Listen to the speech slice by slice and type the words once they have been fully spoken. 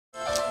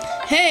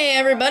Hey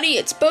everybody,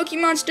 it's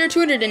Pokemonster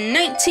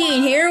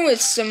 219 here with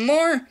some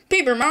more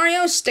Paper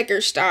Mario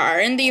Sticker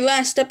Star. In the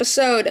last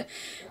episode,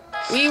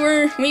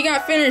 we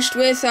got finished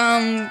with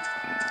what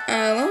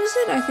was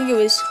it? I think it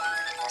was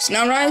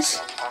Snowrise.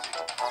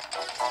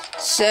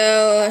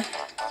 So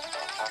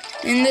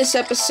in this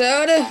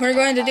episode, we're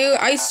going to do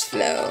Ice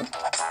Flow.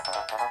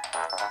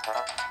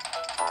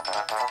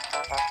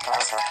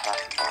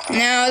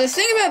 Now the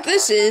thing about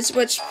this is,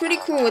 what's pretty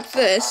cool with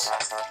this,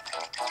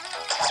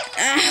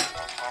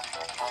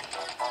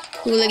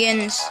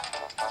 hooligans.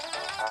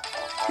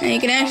 Now you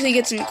can actually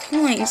get some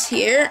coins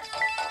here.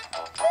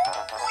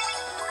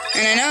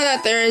 And I know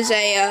that there is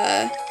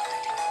a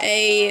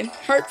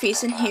heart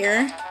piece in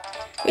here,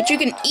 which you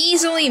can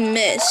easily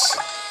miss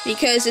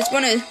because it's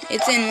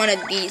in one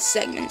of these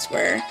segments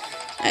where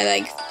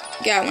I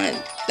got one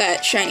of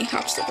that shiny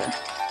hop slipper.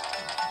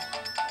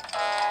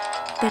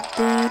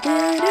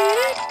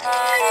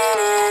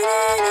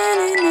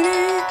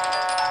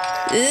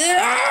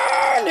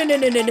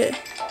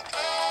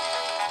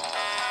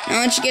 Now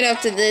once you get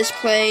up to this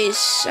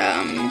place, you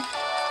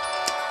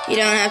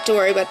don't have to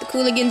worry about the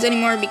Cooligans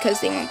anymore because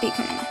they won't be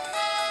coming.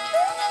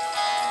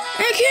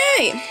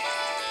 Okay,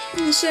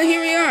 so here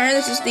we are.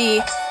 This is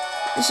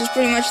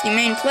pretty much the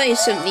main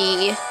place of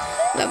the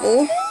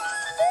level.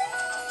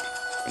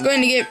 We're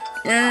going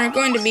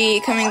to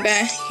be coming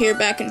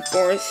back and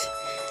forth.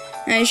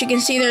 Now, as you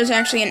can see, there's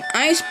actually an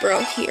ice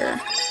bro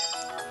here.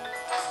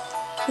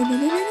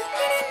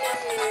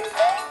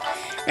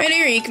 Right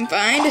here, you can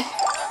find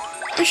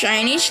a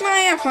shiny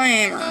slap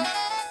hammer.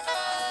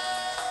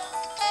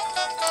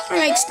 I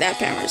like slap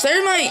hammers.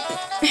 They're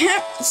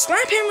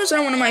slap hammers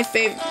are one of my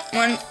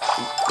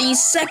the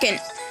second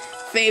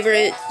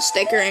favorite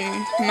sticker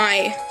in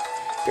my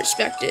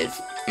perspective.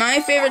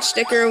 My favorite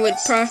sticker would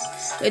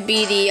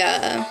be the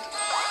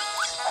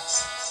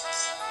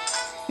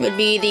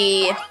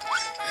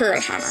Hurl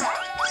Hammer.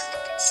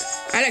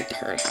 I like the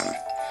Hurl Hammer.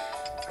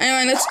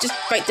 Anyway, let's just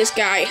fight this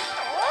guy.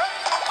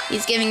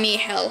 He's giving me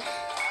hell.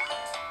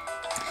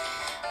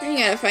 You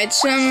gotta fight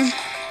some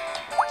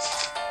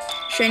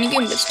shiny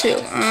Goombas too.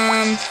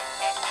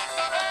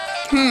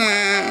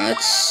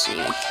 Let's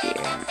see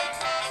here.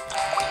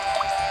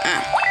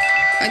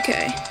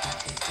 Okay.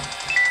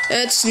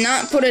 Let's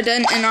not put a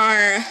dent in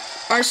our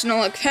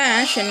arsenal of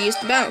cash and use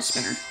the battle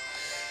spinner.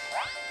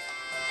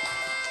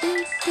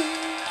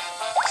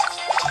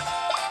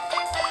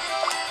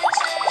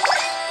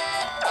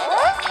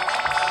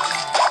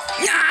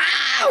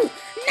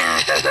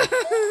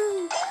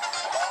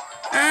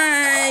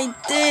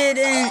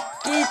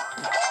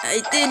 I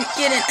didn't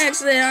get an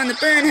excellent on the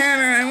burn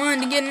hammer. I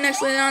wanted to get an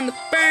excellent on the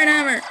burn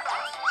hammer.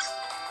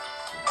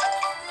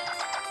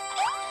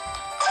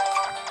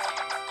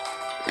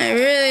 I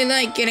really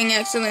like getting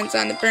excellence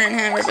on the burn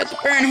hammer, but the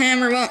burn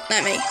hammer won't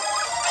let me.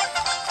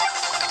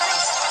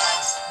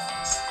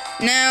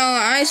 Now,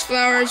 ice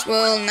flowers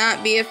will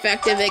not be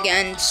effective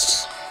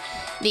against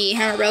the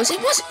hammer bros.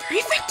 It wasn't very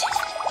effective.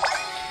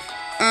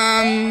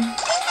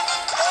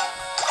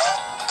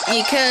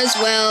 Because,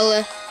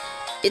 well,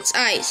 it's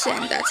ice,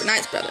 and that's an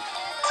ice brother.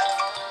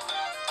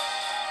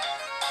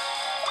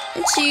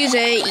 Let's use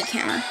a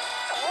E-hammer.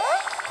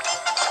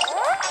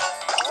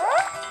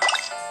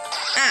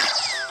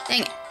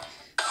 Dang it.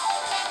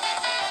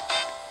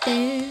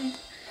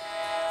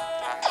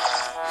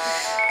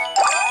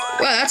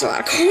 Well, that's a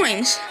lot of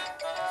coins.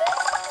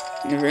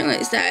 Never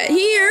realized that.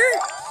 Here,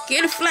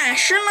 get a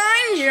flash or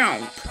line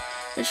jump,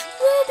 which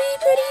will be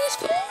pretty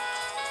useful.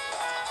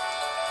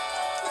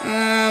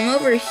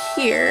 Over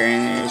here,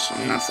 there's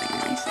nothing,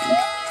 I think.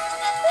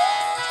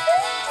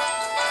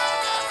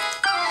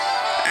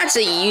 That's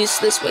a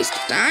useless waste of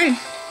time.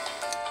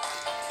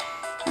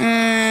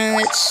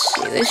 Let's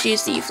see, let's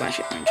use the flash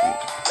up line jump.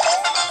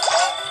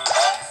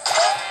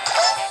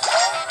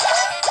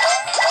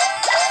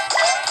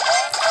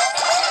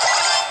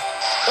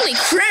 Holy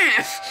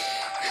crap!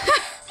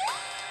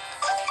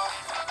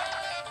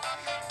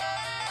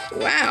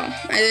 Wow,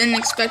 I didn't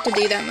expect to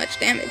do that much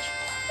damage.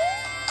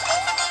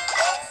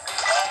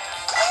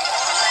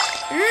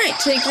 Alright,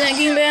 take that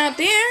Goomba out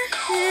there,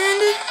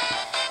 and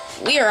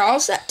we are all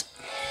set.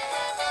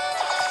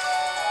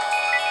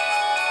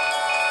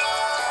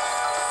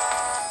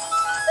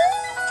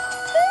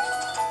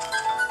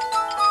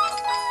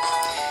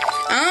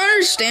 I don't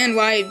understand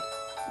why...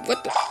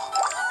 What?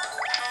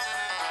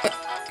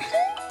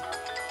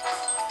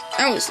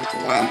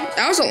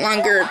 That was a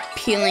longer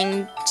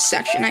peeling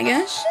section, I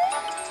guess.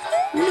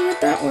 I wonder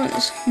what that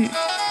was.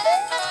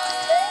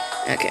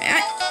 Okay,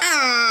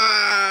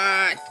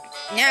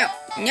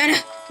 No.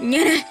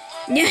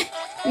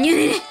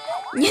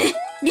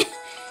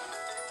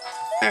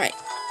 Alright.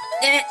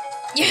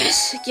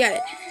 Yes, got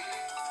it.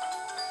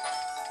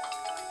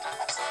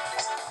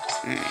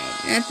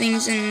 Alright,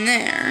 nothing's in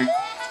there.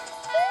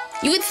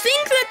 You would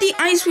think that the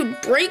ice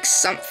would break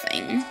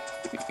something.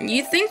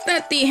 You think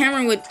that the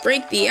hammer would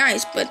break the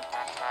ice, but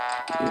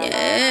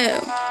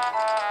no.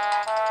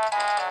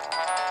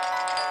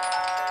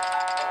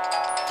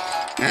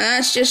 Now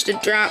that's just a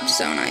drop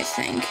zone, I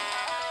think.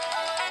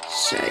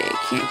 So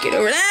you Can't get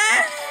over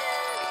that.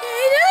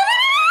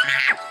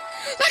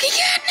 Lucky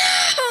cat,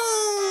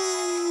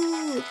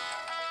 no!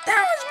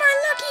 That was my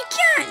lucky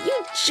cat, you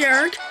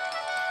jerk.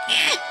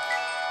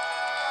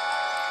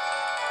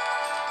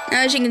 Now,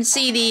 as you can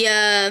see, the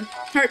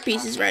heart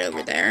piece is right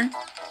over there.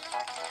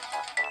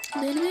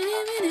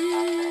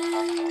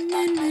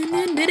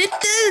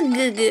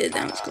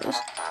 That was close.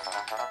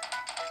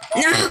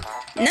 No!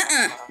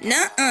 Nuh-uh!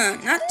 Nuh-uh!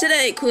 Not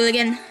today,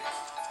 Cooligan.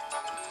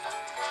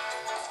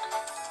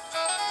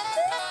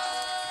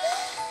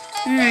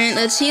 Alright,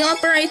 let's heal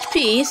up our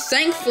HP.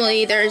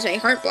 Thankfully, there's a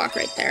heart block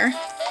right there.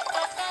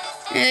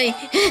 Hey,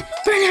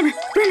 burn hammer!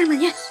 Burn hammer,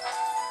 yes!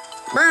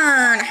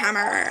 Burn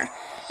hammer!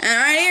 And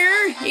right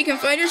here, you can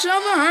find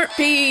yourself a heart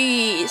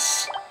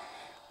piece.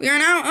 We are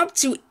now up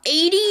to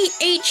 80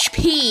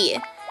 HP.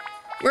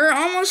 We're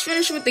almost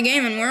finished with the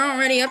game, and we're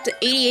already up to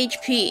 80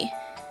 HP.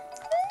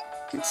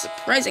 That's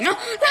surprising. Oh,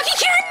 lucky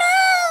cat, no!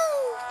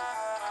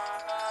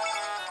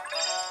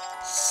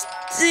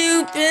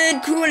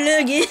 Stupid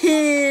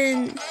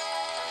Cooligan!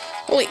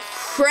 Holy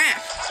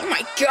crap! Oh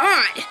my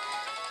god!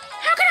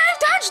 How could I have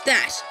dodged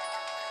that?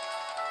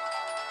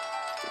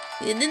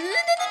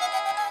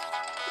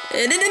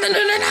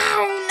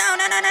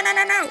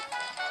 No!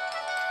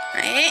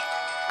 I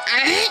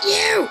hate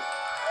you!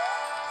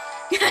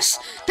 Yes!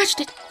 Touched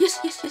it! Yes,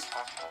 yes, yes.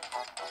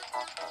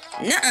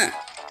 Nuh-uh.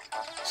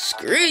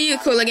 Screw you,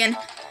 Cooligan.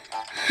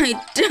 I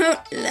don't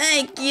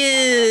like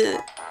you.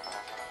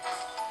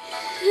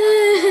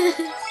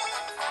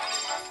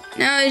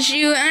 Now, as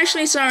you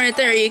actually saw right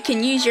there, you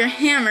can use your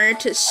hammer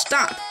to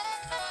stop.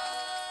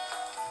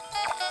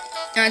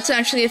 Now, it's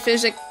actually a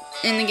physics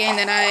in the game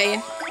that I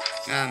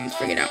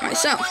figured out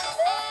myself.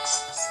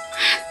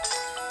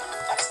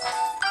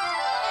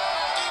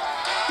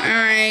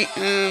 Alright,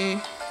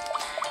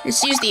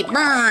 let's use the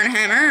burn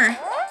hammer.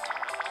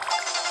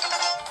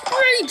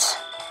 Great!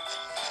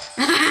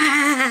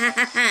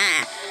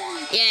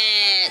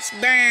 Yes,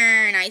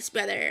 burn, ice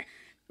brother.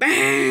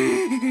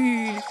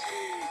 Burn!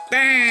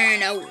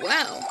 Burn! Oh,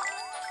 wow.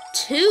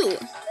 Two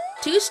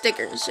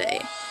stickers,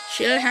 a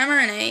shield hammer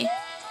and a...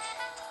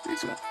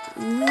 That's what...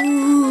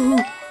 Ooh!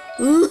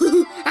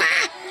 Ooh!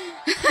 Ah!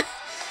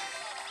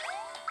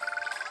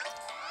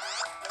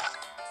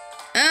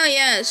 Oh,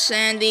 yes,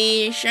 and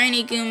the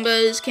shiny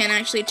Goombas can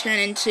actually turn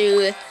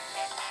into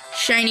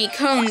shiny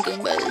cone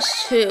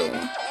Goombas, too.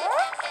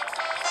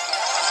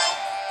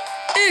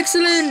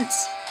 Excellent!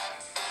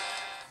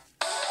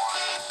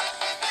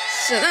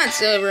 So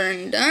that's over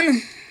and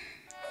done.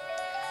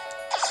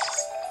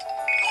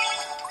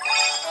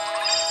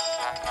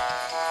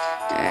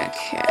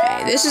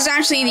 Okay, this is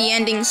actually the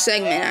ending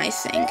segment, I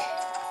think.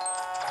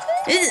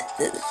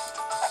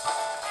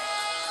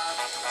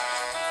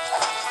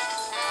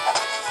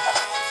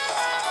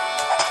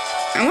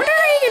 I wonder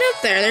how you get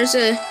up there. There's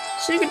a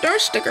secret door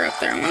sticker up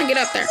there. I want to get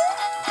up there.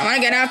 I want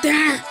to get out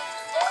there.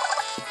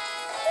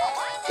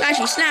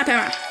 Flashy snap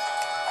hammer.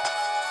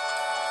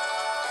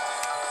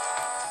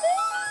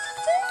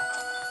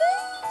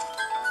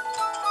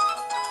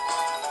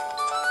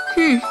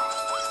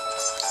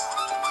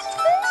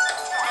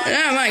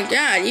 Oh my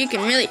god, you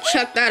can really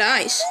chuck that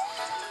ice.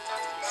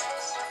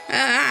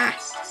 Ah.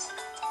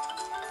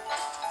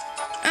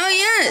 Oh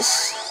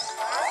yes.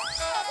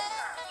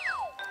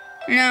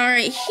 Now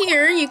right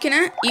here,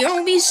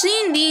 you'll be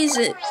seeing these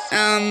in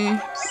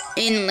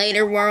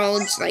later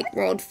worlds, like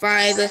World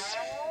 5. If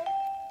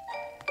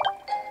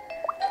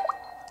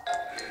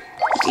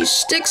you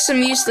stick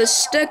some useless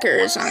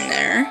stickers on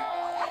there,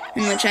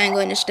 in which I'm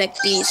going to stick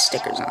these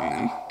stickers on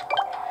them.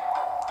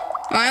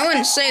 Well, I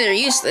wouldn't say they're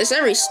useless.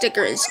 Every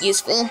sticker is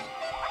useful.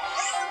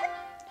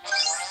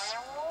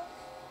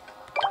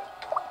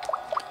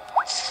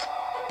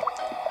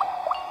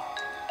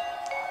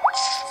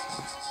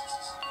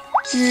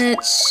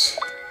 Let's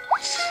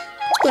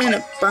put in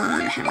a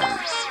burn hammer.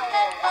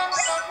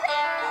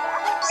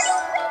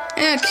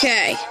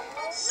 Okay.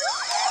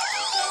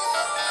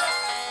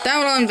 That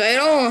will invade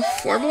all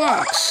 4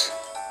 blocks.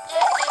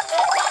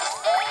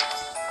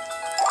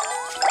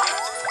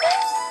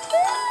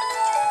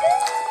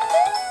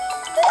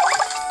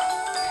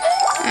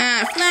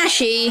 Ah,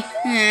 flashy.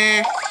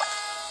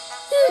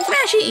 Ooh,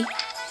 flashy.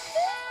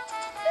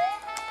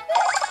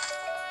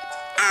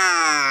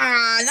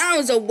 Ah, that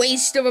was a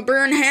waste of a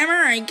burn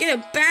hammer. I get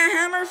a bat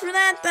hammer for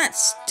that?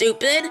 That's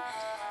stupid.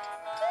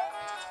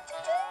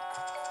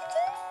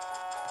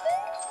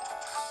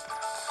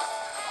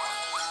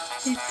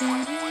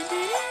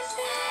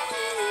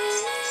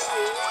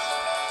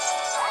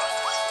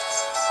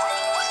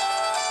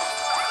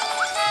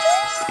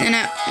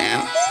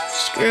 No.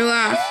 Screw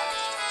off.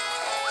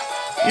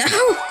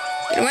 No!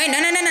 Get away! No.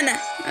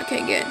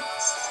 Okay, good.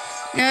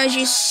 Now,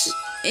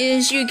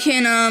 as you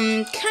can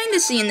kind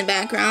of see in the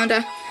background,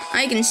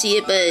 I can see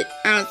it, but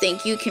I don't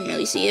think you can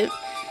really see it.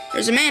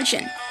 There's a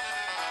mansion.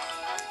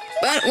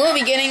 But we'll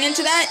be getting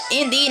into that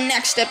in the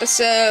next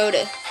episode.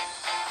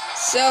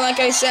 So, like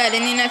I said,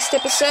 in the next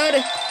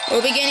episode,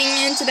 we'll be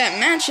getting into that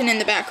mansion in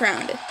the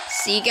background.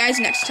 See you guys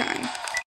next time.